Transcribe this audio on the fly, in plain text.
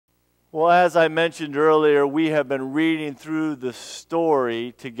Well, as I mentioned earlier, we have been reading through the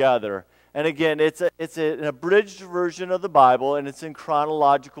story together. And again, it's an abridged version of the Bible, and it's in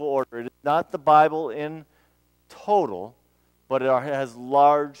chronological order. It is not the Bible in total, but it has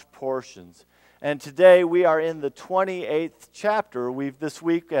large portions. And today we are in the 28th chapter. This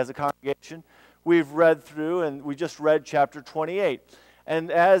week, as a congregation, we've read through, and we just read chapter 28. And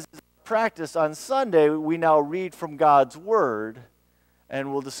as practice on Sunday, we now read from God's Word, and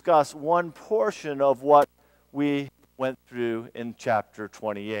we'll discuss one portion of what we went through in chapter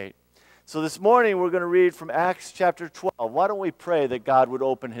 28. So this morning we're going to read from Acts chapter 12. Why don't we pray that God would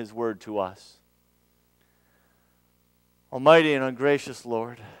open His Word to us? Almighty and ungracious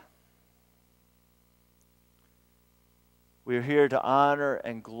Lord, we are here to honor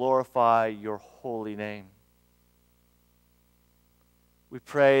and glorify Your holy name. We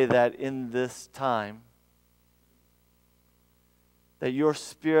pray that in this time, that Your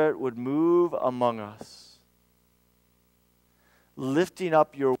Spirit would move among us, lifting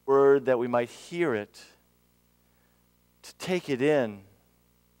up Your Word that we might hear it, to take it in,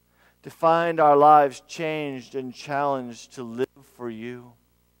 to find our lives changed and challenged to live for You.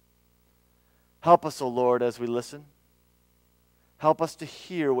 Help us, O Lord, as we listen. Help us to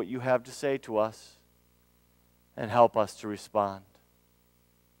hear what You have to say to us, and help us to respond.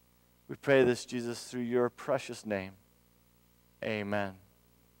 We pray this, Jesus, through Your precious name. Amen.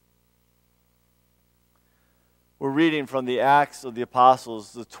 We're reading from the Acts of the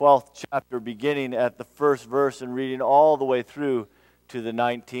Apostles, the 12th chapter, beginning at the first verse and reading all the way through to the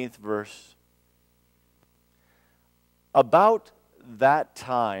 19th verse. About that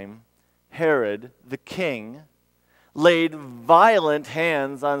time, Herod, the king, laid violent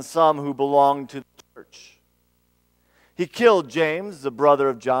hands on some who belonged to the church. He killed James, the brother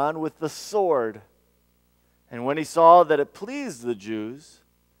of John, with the sword. And when he saw that it pleased the Jews,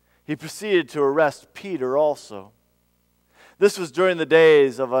 he proceeded to arrest Peter also. This was during the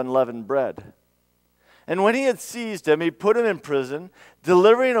days of unleavened bread. And when he had seized him, he put him in prison,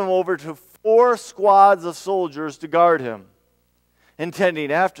 delivering him over to 4 squads of soldiers to guard him, intending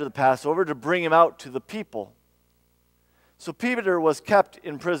after the Passover to bring him out to the people. So Peter was kept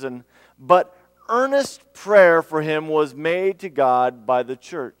in prison, but earnest prayer for him was made to God by the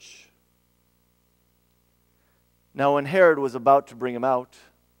church. Now when Herod was about to bring him out,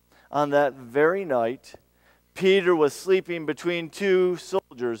 on that very night, Peter was sleeping between 2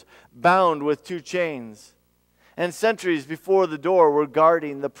 soldiers, bound with 2 chains, and sentries before the door were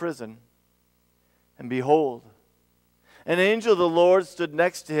guarding the prison. And behold, an angel of the Lord stood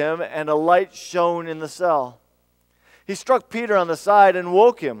next to him, and a light shone in the cell. He struck Peter on the side and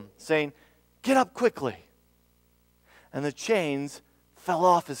woke him, saying, "Get up quickly." And the chains fell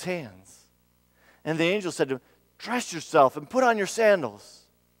off his hands. And the angel said to him, "Dress yourself and put on your sandals."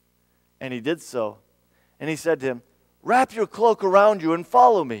 And he did so. And he said to him, "Wrap your cloak around you and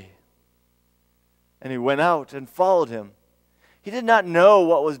follow me." And he went out and followed him. He did not know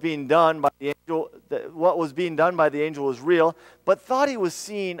what was being done by the angel, that what was being done by the angel was real, but thought he was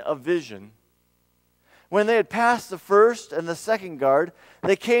seeing a vision. When they had passed the first and the second guard,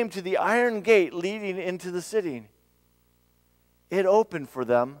 they came to the iron gate leading into the city. It opened for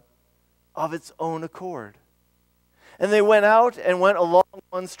them of its own accord. And they went out and went along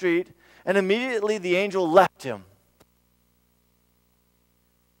one street, and immediately the angel left him.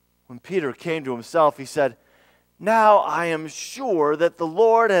 When Peter came to himself, he said, "Now I am sure that the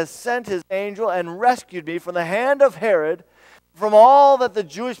Lord has sent His angel and rescued me from the hand of Herod, from all that the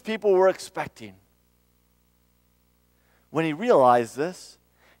Jewish people were expecting." When he realized this,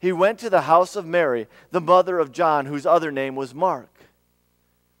 he went to the house of Mary, the mother of John, whose other name was Mark,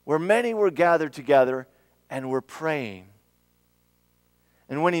 where many were gathered together and were praying.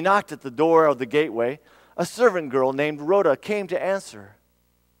 And when he knocked at the door of the gateway, a servant girl named Rhoda came to answer.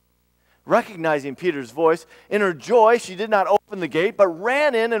 Recognizing Peter's voice, in her joy she did not open the gate, but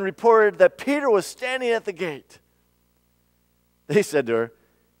ran in and reported that Peter was standing at the gate. They said to her,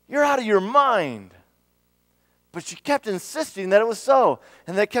 "You're out of your mind." But she kept insisting that it was so,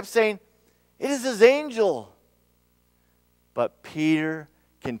 and they kept saying, "It is his angel." But Peter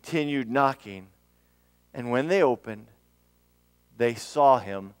continued knocking, and when they opened, they saw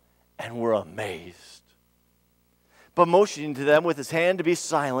him and were amazed. But motioning to them with his hand to be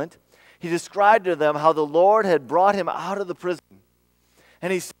silent, he described to them how the Lord had brought him out of the prison.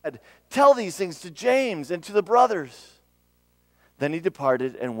 And he said, "Tell these things to James and to the brothers." Then he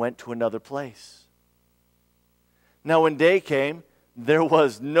departed and went to another place. Now when day came, there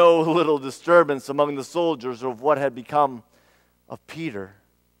was no little disturbance among the soldiers of what had become of Peter.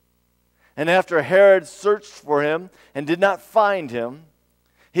 And after Herod searched for him and did not find him,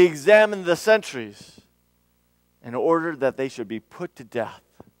 He examined the sentries and ordered that they should be put to death.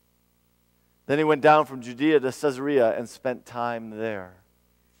 Then he went down from Judea to Caesarea and spent time there.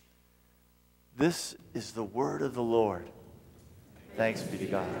 This is the word of the Lord. Thanks be to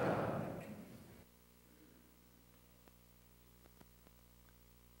God.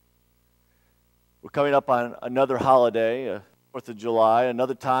 We're coming up on another holiday, 4th of July,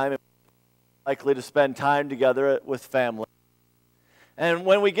 another time likely to spend time together with family. And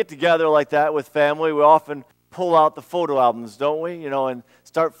when we get together like that with family, we often pull out the photo albums, don't we? And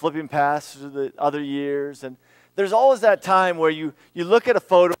start flipping past through the other years. And there's always that time where you look at a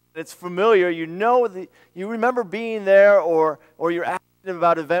photo and it's familiar. You remember being there, or you're asking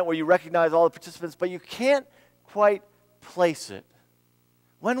about an event where you recognize all the participants, but you can't quite place it.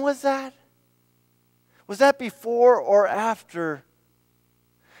 When was that? Was that before or after?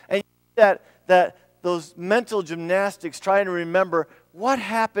 And that those mental gymnastics trying to remember what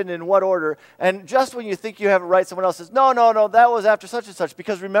happened in what order. And just when you think you have it right, someone else says, no, that was after such and such.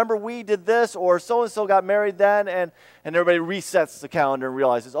 Because remember, we did this, or so-and-so got married then, and everybody resets the calendar and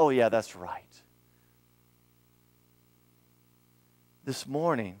realizes, oh yeah, that's right. This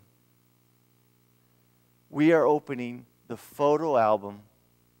morning, we are opening the photo album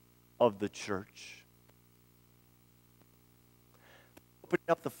of the church. Opening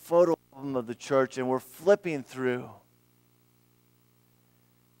up the photo album of the church, and we're flipping through.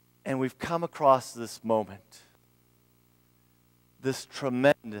 And we've come across this moment, this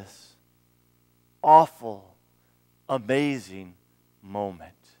tremendous, awful, amazing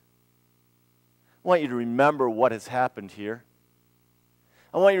moment. I want you to remember what has happened here.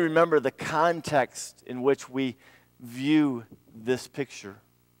 I want you to remember the context in which we view this picture.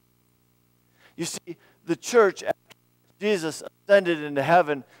 You see, the church, after Jesus ascended into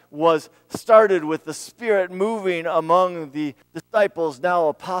heaven, was started with the Spirit moving among the disciples, now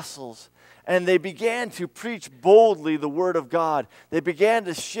apostles. And they began to preach boldly the Word of God. They began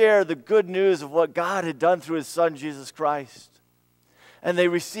to share the good news of what God had done through His Son, Jesus Christ. And they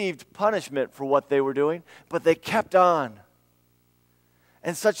received punishment for what they were doing, but they kept on.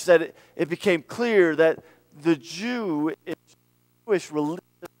 And such that it became clear that the Jewish religious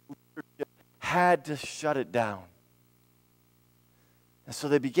leadership had to shut it down. And so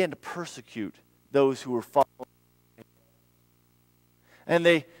they began to persecute those who were following. And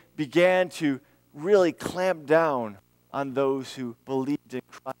they began to really clamp down on those who believed in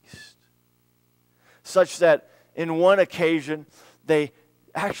Christ. Such that in one occasion, they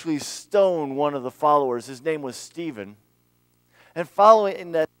actually stoned one of the followers. His name was Stephen. And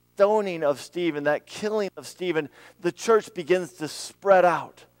following that stoning of Stephen, that killing of Stephen, the church begins to spread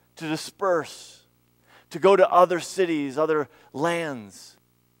out, to disperse, to go to other cities, other lands.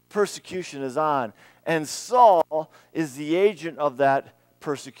 Persecution is on. And Saul is the agent of that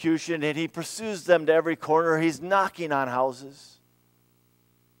persecution, and he pursues them to every corner. He's knocking on houses.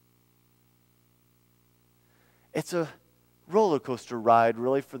 It's a roller coaster ride,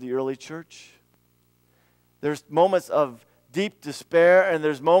 really, for the early church. There's moments of deep despair, and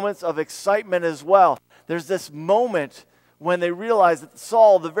there's moments of excitement as well. There's this moment when they realize that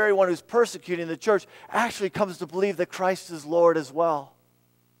Saul, the very one who's persecuting the church, actually comes to believe that Christ is Lord as well.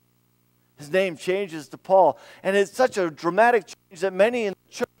 His name changes to Paul. And it's such a dramatic change that many in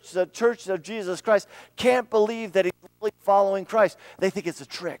the church of Jesus Christ, can't believe that he's really following Christ. They think it's a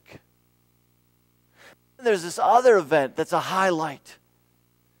trick. And there's this other event that's a highlight.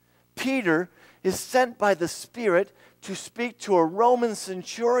 Peter is sent by the Spirit to speak to a Roman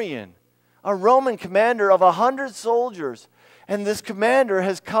centurion, a Roman commander of 100 soldiers. And this commander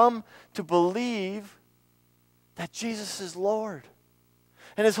has come to believe that Jesus is Lord.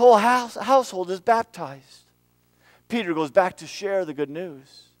 And his whole household is baptized. Peter goes back to share the good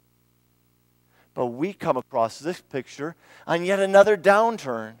news. But we come across this picture on yet another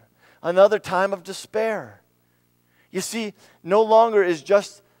downturn, another time of despair. You see, no longer is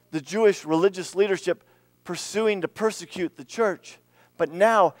just the Jewish religious leadership pursuing to persecute the church, but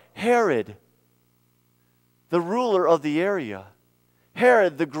now Herod, the ruler of the area,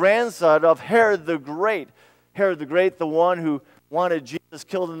 Herod, the grandson of Herod the Great, the one who wanted Jesus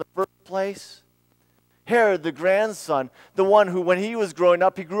killed in the first place. Herod, the grandson, the one who, when he was growing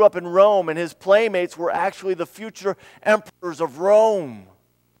up, he grew up in Rome, and his playmates were actually the future emperors of Rome.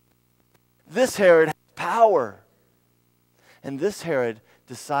 This Herod has power. And this Herod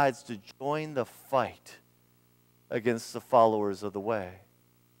decides to join the fight against the followers of the way,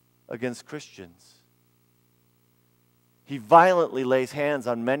 against Christians. He violently lays hands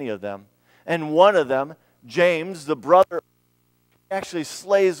on many of them. And one of them, James, the brother, actually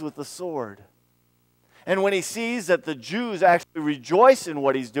slays with the sword. And when he sees that the Jews actually rejoice in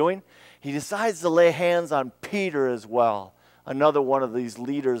what he's doing, he decides to lay hands on Peter as well, another one of these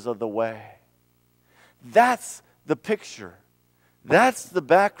leaders of the way. That's the picture. That's the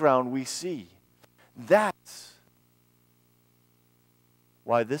background we see. That's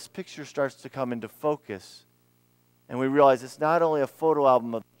why this picture starts to come into focus. And we realize it's not only a photo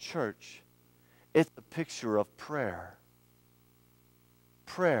album of the church, it's a picture of prayer.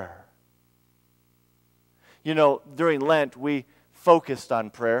 Prayer. You know, during Lent, we focused on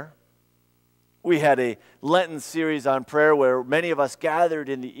prayer. We had a Lenten series on prayer where many of us gathered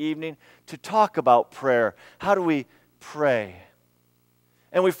in the evening to talk about prayer. How do we pray?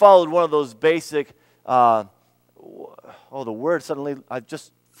 And we followed one of those basic, the word suddenly, I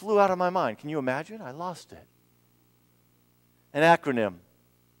just flew out of my mind. Can you imagine? I lost it. An acronym.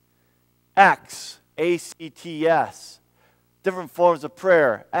 ACTS, A-C-T-S. Different forms of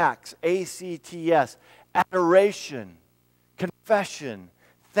prayer. ACTS, A-C-T-S. Adoration, confession,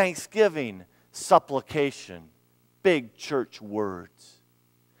 thanksgiving, supplication. Big church words.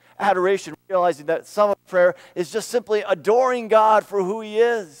 Adoration, realizing that some of prayer is just simply adoring God for who He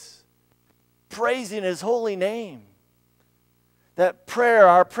is, praising His holy name. That prayer,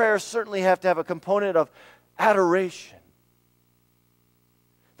 our prayers certainly have to have a component of adoration.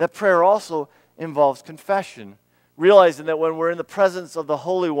 That prayer also involves confession, realizing that when we're in the presence of the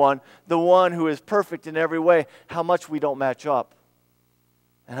Holy One, the one who is perfect in every way, how much we don't match up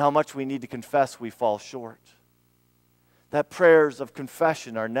and how much we need to confess we fall short. That prayers of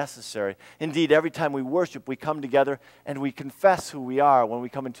confession are necessary. Indeed, every time we worship, we come together and we confess who we are when we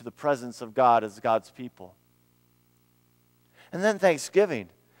come into the presence of God as God's people. And then thanksgiving.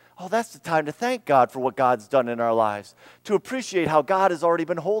 Oh, that's the time to thank God for what God's done in our lives, to appreciate how God has already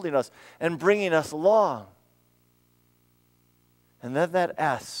been holding us and bringing us along. And then that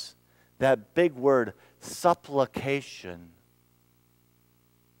S, that big word, supplication.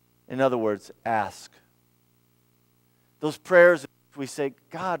 In other words, ask. Those prayers we say,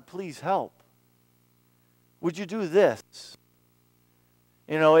 God, please help. Would you do this?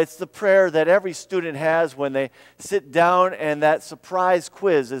 You know, it's the prayer that every student has when they sit down and that surprise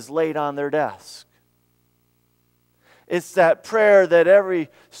quiz is laid on their desk. It's that prayer that every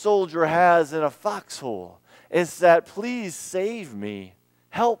soldier has in a foxhole. It's that, please save me,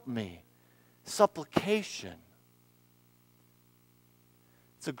 help me, supplication.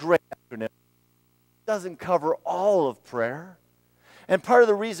 It's a great acronym. It doesn't cover all of prayer. And part of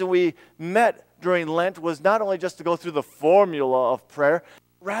the reason we met during Lent was not only just to go through the formula of prayer,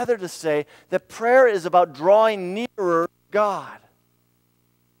 rather to say that prayer is about drawing nearer to God.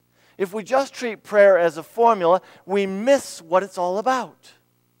 If we just treat prayer as a formula, we miss what it's all about.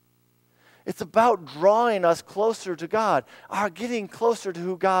 It's about drawing us closer to God, our getting closer to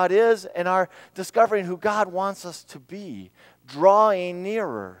who God is, and our discovering who God wants us to be, drawing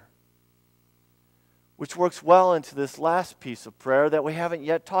nearer. Which works well into this last piece of prayer that we haven't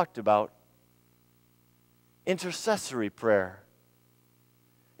yet talked about. Intercessory prayer.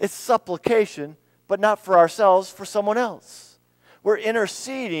 It's supplication, but not for ourselves, for someone else. We're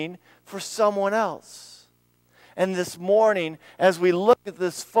interceding for someone else. And this morning, as we look at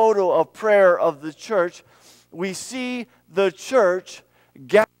this photo of prayer of the church, we see the church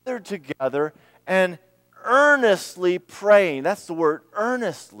gathered together and earnestly praying. That's the word,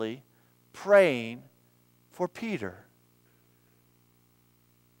 earnestly praying for Peter.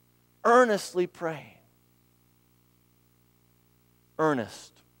 Earnestly praying.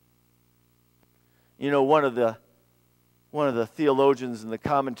 Earnest. You know, one of the theologians in the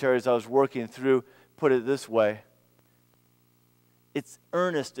commentaries I was working through put it this way. It's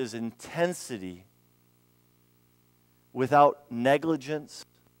earnest is intensity without negligence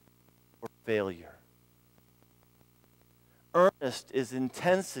or failure. Earnest is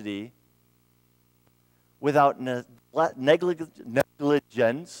intensity without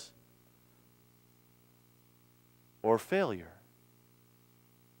negligence or failure.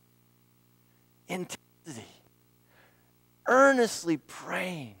 Intensity. Earnestly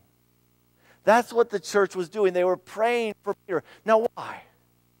praying. That's what the church was doing. They were praying for Peter. Now why?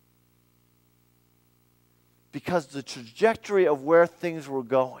 Because the trajectory of where things were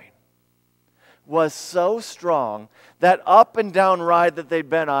going was so strong. That up and down ride that they'd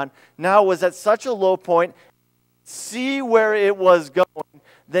been on now was at such a low point. See where it was going.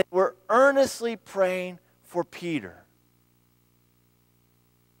 They were earnestly praying for Peter.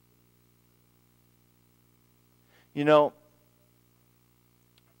 You know,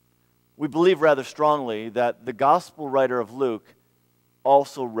 we believe rather strongly that the gospel writer of Luke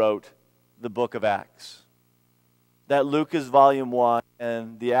also wrote the book of Acts. that Luke is volume 1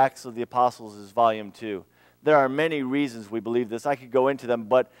 and the Acts of the Apostles is volume 2. There are many reasons we believe this. I could go into them,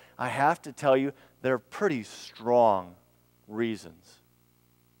 but I have to tell you, they're pretty strong reasons.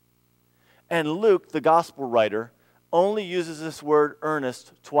 And Luke, the gospel writer, only uses this word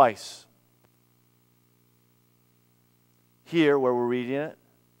earnest twice. Here, where we're reading it,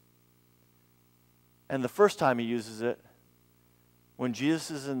 and the first time he uses it, when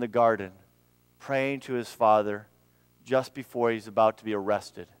Jesus is in the garden, praying to his Father just before he's about to be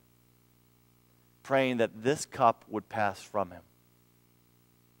arrested, praying that this cup would pass from him.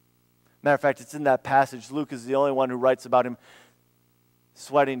 Matter of fact, it's in that passage. Luke is the only one who writes about him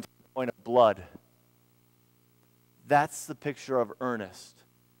sweating to the point of blood. That's the picture of earnest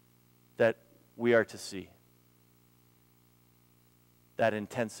that we are to see. That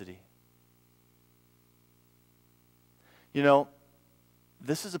intensity. You know,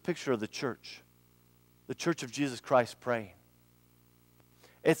 this is a picture of the church of Jesus Christ praying.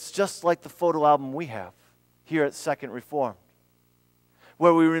 It's just like the photo album we have here at Second Reformed,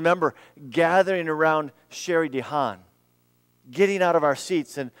 where we remember gathering around Sherry DeHaan, getting out of our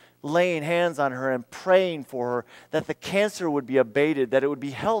seats and laying hands on her and praying for her that the cancer would be abated, that it would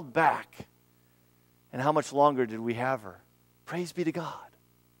be held back. And how much longer did we have her? Praise be to God.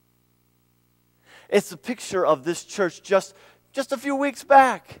 It's a picture of this church just a few weeks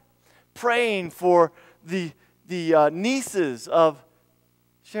back, praying for the nieces of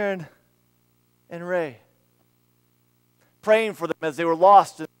Sharon and Ray. Praying for them as they were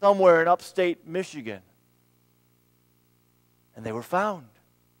lost somewhere in upstate Michigan. And they were found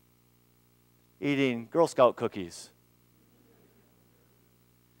eating Girl Scout cookies.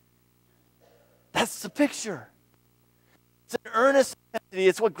 That's the picture. It's an earnest intensity.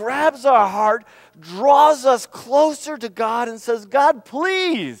 It's what grabs our heart, draws us closer to God, and says, God,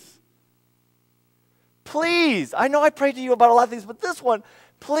 please. Please. I know I prayed to you about a lot of things, but this one,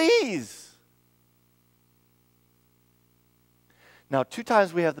 please. Now, 2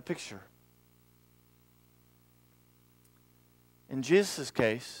 times we have the picture. In Jesus'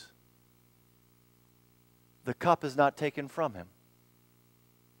 case, the cup is not taken from him.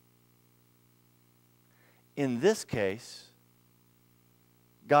 In this case,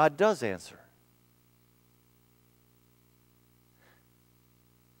 God does answer.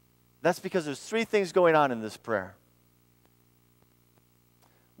 That's because there's 3 things going on in this prayer.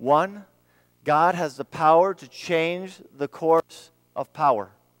 1, God has the power to change the course of power.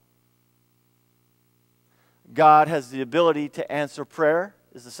 God has the ability to answer prayer,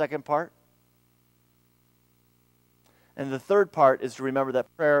 is the second part. And the third part is to remember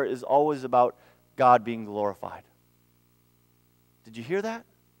that prayer is always about God being glorified. Did you hear that?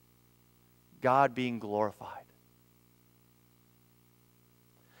 God being glorified.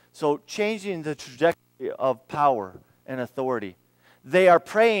 So changing the trajectory of power and authority. They are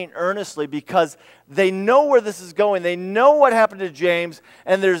praying earnestly because they know where this is going. They know what happened to James,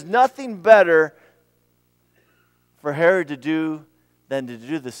 and there's nothing better for Herod to do than to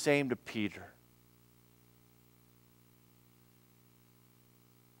do the same to Peter.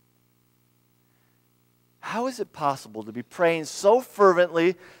 How is it possible to be praying so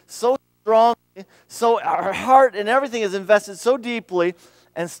fervently, so strongly, so our heart and everything is invested so deeply,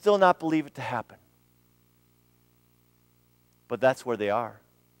 and still not believe it to happen? But that's where they are.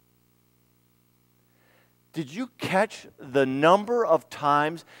 Did you catch the number of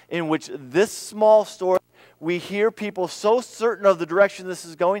times in which this small story, we hear people so certain of the direction this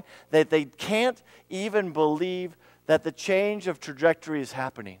is going that they can't even believe that the change of trajectory is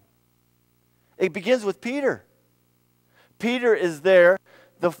happening? It begins with Peter. Peter is there.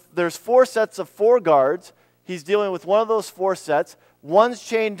 There's 4 sets of 4 guards. He's dealing with one of those 4 sets. One's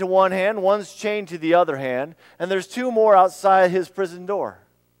chained to one hand, one's chained to the other hand, and there's 2 more outside his prison door.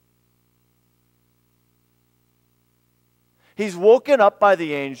 He's woken up by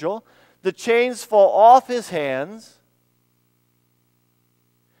the angel. The chains fall off his hands.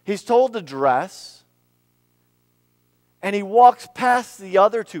 He's told to dress. And he walks past the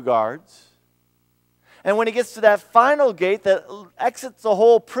other 2 guards. And when he gets to that final gate that exits the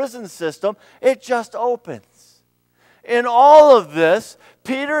whole prison system, it just opens. In all of this,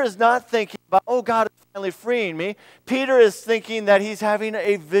 Peter is not thinking about, oh, God is finally freeing me. Peter is thinking that he's having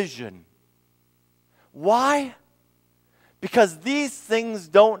a vision. Why? Because these things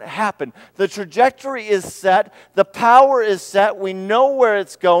don't happen. The trajectory is set. The power is set. We know where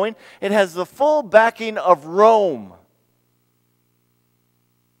it's going. It has the full backing of Rome.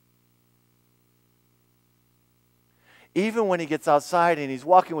 Even when he gets outside and he's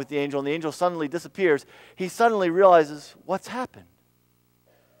walking with the angel and the angel suddenly disappears, he suddenly realizes what's happened.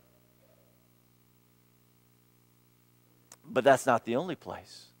 But that's not the only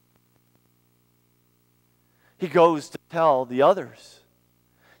place. He goes to tell the others.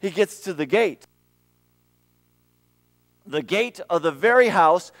 He gets to the gate. The gate of the very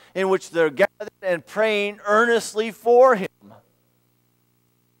house in which they're gathered and praying earnestly for him.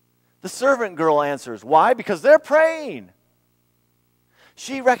 The servant girl answers. Why? Because they're praying.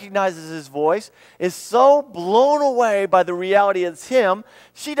 She recognizes his voice, is so blown away by the reality it's him,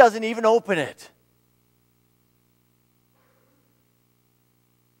 she doesn't even open it.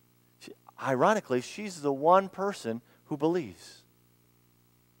 Ironically, she's the one person who believes.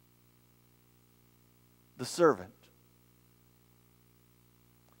 The servant.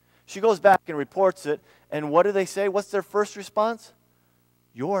 She goes back and reports it, and what do they say? What's their first response?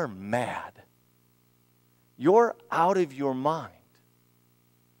 You're mad. You're out of your mind.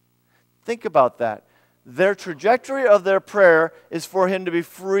 Think about that. Their trajectory of their prayer is for him to be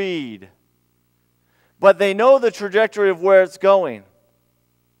freed. But they know the trajectory of where it's going.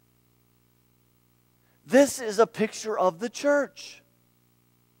 This is a picture of the church.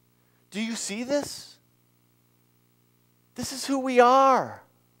 Do you see this? This is who we are.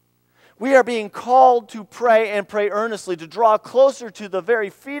 We are being called to pray and pray earnestly, to draw closer to the very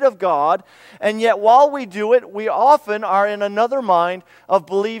feet of God, and yet while we do it, we often are in another mind of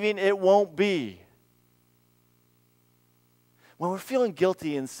believing it won't be. When we're feeling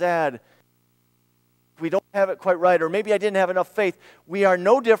guilty and sad, we don't have it quite right, or maybe I didn't have enough faith, we are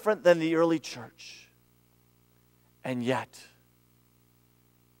no different than the early church. And yet,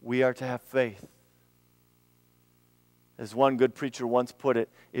 we are to have faith. As one good preacher once put it,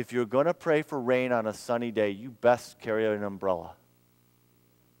 if you're going to pray for rain on a sunny day, you best carry an umbrella.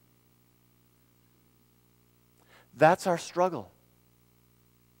 That's our struggle.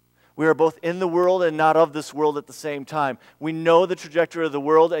 We are both in the world and not of this world at the same time. We know the trajectory of the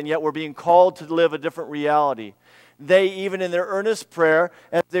world, and yet we're being called to live a different reality. They, even in their earnest prayer,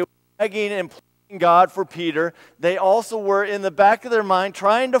 as they were begging and pleading God for Peter, they also were in the back of their mind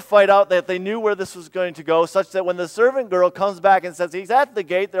trying to fight out that they knew where this was going to go, such that when the servant girl comes back and says he's at the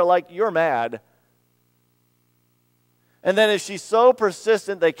gate, they're like, you're mad. And then as she's so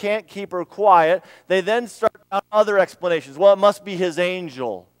persistent they can't keep her quiet, they then start on other explanations. Well, it must be his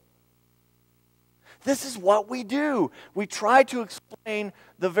angel. This is what we do. We try to explain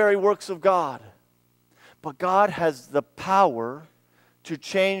the very works of God. But God has the power to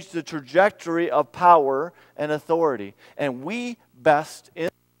change the trajectory of power and authority. And we best in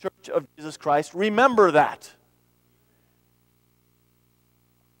the Church of Jesus Christ remember that.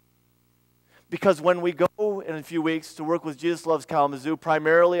 Because when we go in a few weeks to work with Jesus Loves Kalamazoo,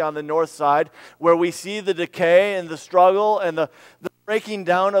 primarily on the north side, where we see the decay and the struggle and the breaking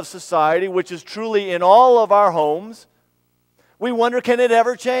down of society, which is truly in all of our homes, we wonder, can it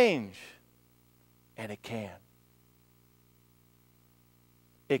ever change? And it can.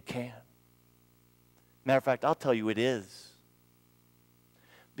 It can. Matter of fact, I'll tell you it is.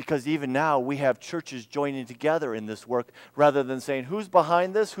 Because even now we have churches joining together in this work rather than saying, who's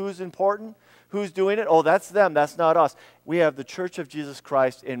behind this? Who's important? Who's doing it? Oh, that's them. That's not us. We have the Church of Jesus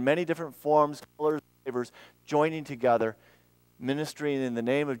Christ in many different forms, colors, flavors, joining together, ministering in the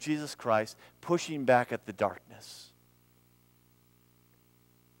name of Jesus Christ, pushing back at the darkness.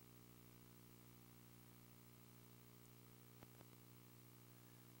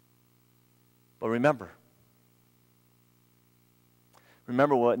 But remember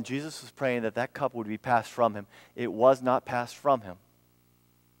when Jesus was praying that cup would be passed from him, it was not passed from him.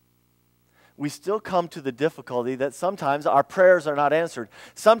 We still come to the difficulty that sometimes our prayers are not answered.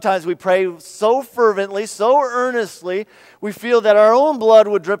 Sometimes we pray so fervently, so earnestly, we feel that our own blood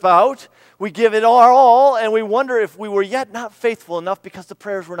would drip out. We give it our all, and we wonder if we were yet not faithful enough because the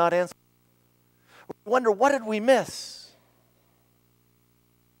prayers were not answered. We wonder, what did we miss?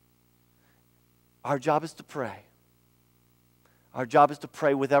 Our job is to pray. Our job is to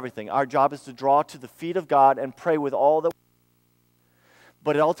pray with everything. Our job is to draw to the feet of God and pray with all that.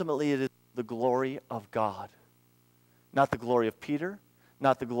 But ultimately it is the glory of God. Not the glory of Peter,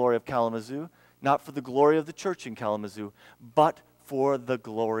 not the glory of Kalamazoo, not for the glory of the church in Kalamazoo, but for the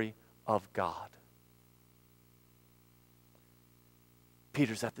glory of God.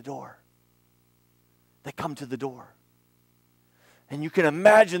 Peter's at the door. They come to the door. And you can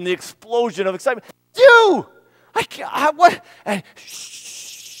imagine the explosion of excitement. You! What? And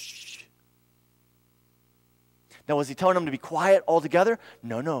shh. Now, was he telling them to be quiet altogether?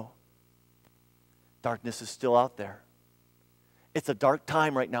 No. Darkness is still out there. It's a dark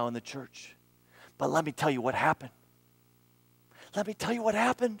time right now in the church. But let me tell you what happened.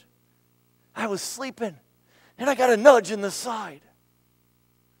 I was sleeping, and I got a nudge in the side.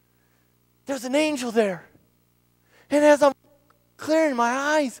 There's an angel there. And as I'm clear in my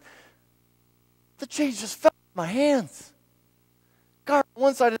eyes. The chains just fell in my hands. Guard on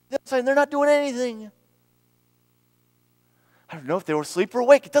one side and the other side, and they're not doing anything. I don't know if they were asleep or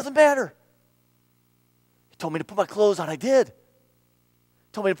awake. It doesn't matter. He told me to put my clothes on. I did.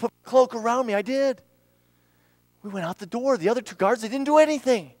 He told me to put my cloak around me. I did. We went out the door. The other two guards, they didn't do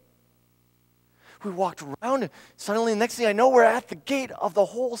anything. We walked around, and suddenly, the next thing I know, we're at the gate of the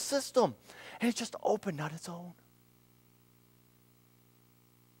whole system. And it just opened on its own.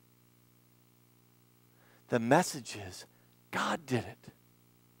 The message is, God did it.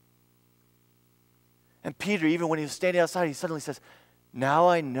 And Peter, even when he was standing outside, he suddenly says, now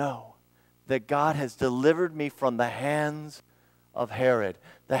I know that God has delivered me from the hands of Herod,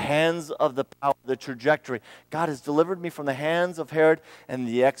 the hands of the power, the trajectory. God has delivered me from the hands of Herod and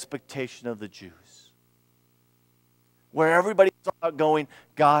the expectation of the Jews. Where everybody saw it going,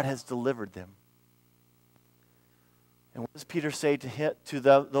 God has delivered them. And what does Peter say to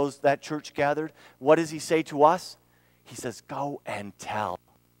those that church gathered? What does he say to us? He says, go and tell.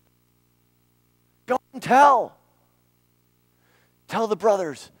 Go and tell. Tell the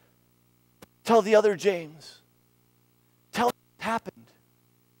brothers. Tell the other James. Tell what happened.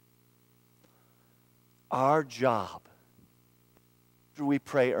 Our job, after we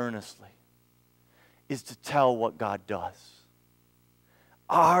pray earnestly, is to tell what God does.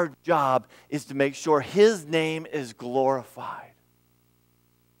 Our job is to make sure His name is glorified.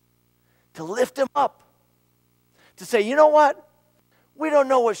 To lift Him up. To say, you know what? We don't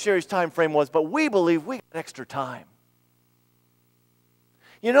know what Sherry's time frame was, but we believe we got extra time.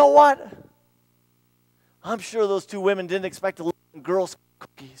 You know what? I'm sure those two women didn't expect to live on Girl Scout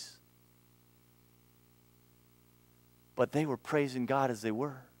cookies. But they were praising God as they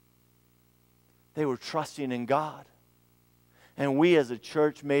were. They were trusting in God. And we as a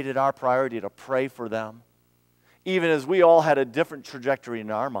church made it our priority to pray for them, even as we all had a different trajectory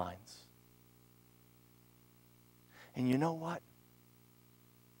in our minds. And you know what?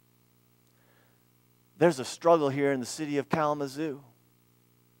 There's a struggle here in the city of Kalamazoo.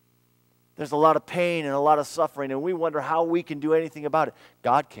 There's a lot of pain and a lot of suffering, and we wonder how we can do anything about it.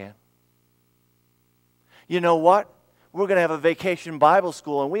 God can. You know what? We're going to have a vacation Bible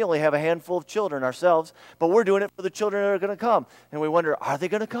school, and we only have a handful of children ourselves, but we're doing it for the children that are going to come. And we wonder, are they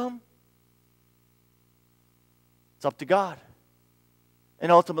going to come? It's up to God.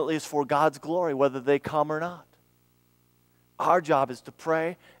 And ultimately, it's for God's glory, whether they come or not. Our job is to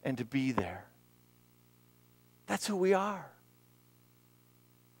pray and to be there. That's who we are.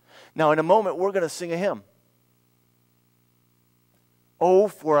 Now, in a moment, we're going to sing a hymn. Oh,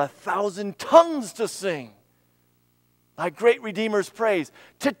 for 1,000 tongues to sing thy great Redeemer's praise,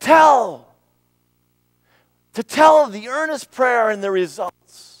 to tell of the earnest prayer and the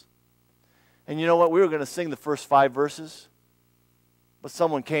results. And you know what? We were going to sing the first 5 verses, but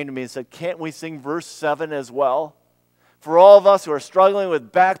someone came to me and said, can't we sing verse 7 as well? For all of us who are struggling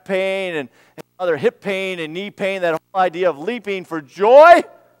with back pain and other hip pain and knee pain, that whole idea of leaping for joy.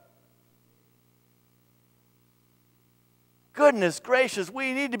 Goodness gracious,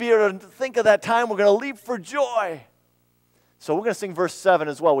 we need to be able to think of that time we're going to leap for joy. So we're going to sing verse 7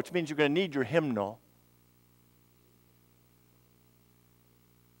 as well, which means you're going to need your hymnal.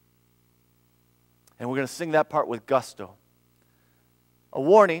 And we're going to sing that part with gusto. A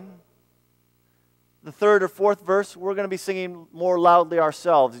warning, the 3rd or 4th verse, we're going to be singing more loudly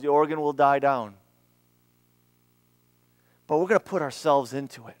ourselves. The organ will die down. But we're going to put ourselves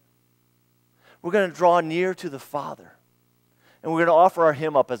into it. We're going to draw near to the Father. And we're going to offer our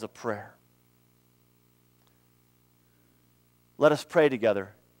hymn up as a prayer. Let us pray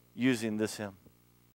together using this hymn.